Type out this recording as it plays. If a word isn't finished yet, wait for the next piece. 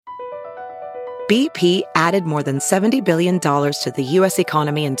BP added more than $70 billion to the U.S.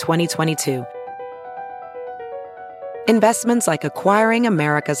 economy in 2022. Investments like acquiring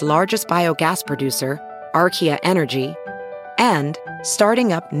America's largest biogas producer, Archaea Energy, and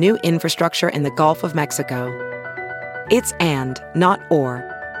starting up new infrastructure in the Gulf of Mexico. It's and, not or.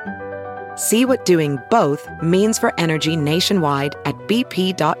 See what doing both means for energy nationwide at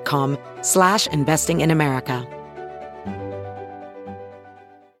bp.com/investing in America.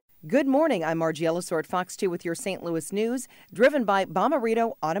 Good morning. I'm Margie Ellisor at Fox 2 with your St. Louis news, driven by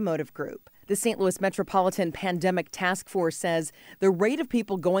Bomarito Automotive Group. The St. Louis Metropolitan Pandemic Task Force says the rate of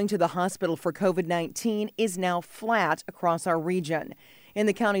people going to the hospital for COVID-19 is now flat across our region. In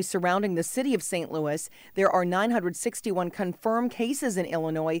the counties surrounding the city of St. Louis, there are 961 confirmed cases in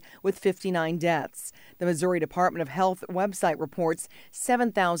Illinois with 59 deaths. The Missouri Department of Health website reports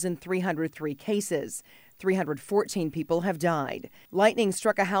 7,303 cases. 314 people have died. Lightning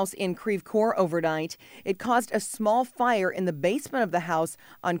struck a house in Creve Coeur overnight. It caused a small fire in the basement of the house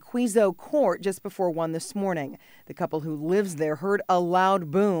on Quizo Court just before 1 this morning. The couple who lives there heard a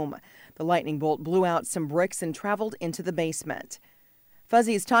loud boom. The lightning bolt blew out some bricks and traveled into the basement.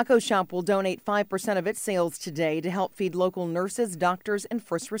 Fuzzy's Taco Shop will donate 5% of its sales today to help feed local nurses, doctors, and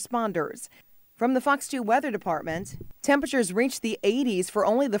first responders. From the Fox 2 Weather Department, temperatures reached the 80s for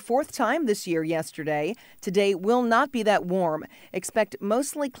only the fourth time this year yesterday. Today will not be that warm. Expect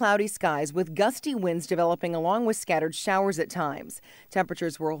mostly cloudy skies with gusty winds developing along with scattered showers at times.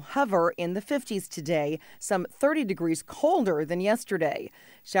 Temperatures will hover in the 50s today, some 30 degrees colder than yesterday.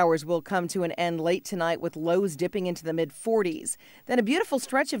 Showers will come to an end late tonight with lows dipping into the mid-40s. Then a beautiful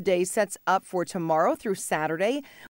stretch of days sets up for tomorrow through Saturday.